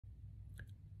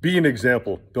Be an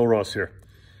example. Bill Ross here.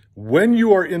 When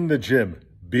you are in the gym,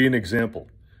 be an example.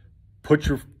 Put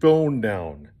your phone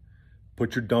down.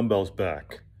 Put your dumbbells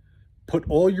back. Put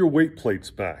all your weight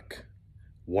plates back.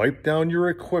 Wipe down your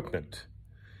equipment.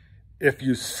 If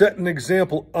you set an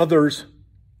example, others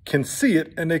can see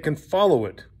it and they can follow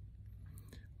it.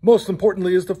 Most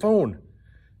importantly is the phone.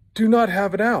 Do not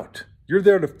have it out. You're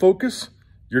there to focus.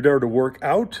 You're there to work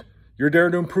out. You're there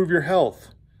to improve your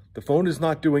health. The phone is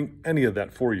not doing any of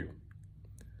that for you.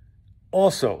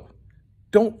 Also,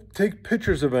 don't take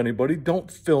pictures of anybody.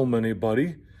 Don't film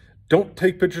anybody. Don't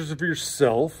take pictures of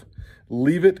yourself.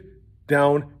 Leave it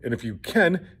down, and if you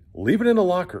can, leave it in a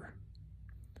locker.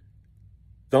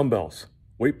 Dumbbells,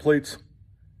 weight plates,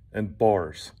 and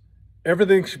bars.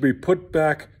 Everything should be put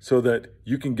back so that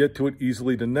you can get to it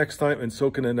easily the next time, and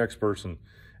so can the next person.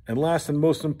 And last and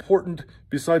most important,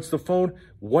 besides the phone,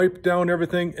 wipe down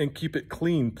everything and keep it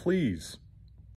clean, please.